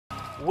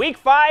Week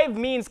 5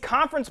 means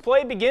conference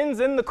play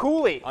begins in the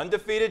Coulee.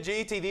 Undefeated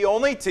GET, the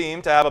only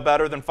team to have a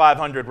better than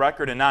 500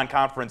 record in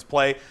non-conference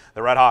play.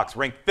 The Red Hawks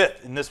ranked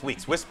 5th in this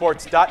week's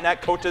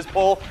SwissSports.net coaches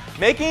poll,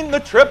 making the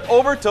trip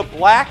over to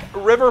Black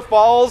River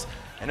Falls.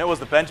 And it was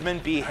the Benjamin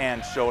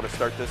Behan show to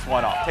start this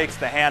one off. Takes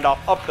the handoff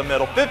up the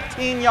middle,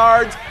 15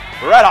 yards.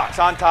 The Red Hawks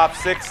on top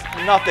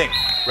 6-0.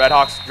 Red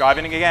Hawks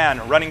driving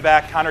again. Running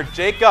back Connor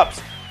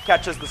Jacobs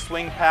catches the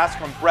swing pass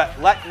from Brett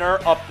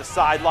Lettner up the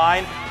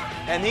sideline.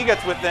 And he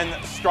gets within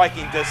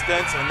striking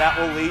distance, and that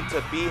will lead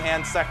to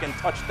Behan's second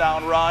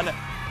touchdown run.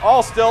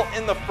 All still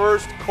in the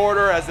first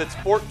quarter as it's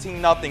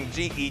 14-0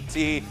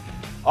 GET.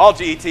 All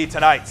GET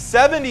tonight,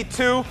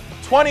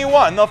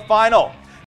 72-21 the final.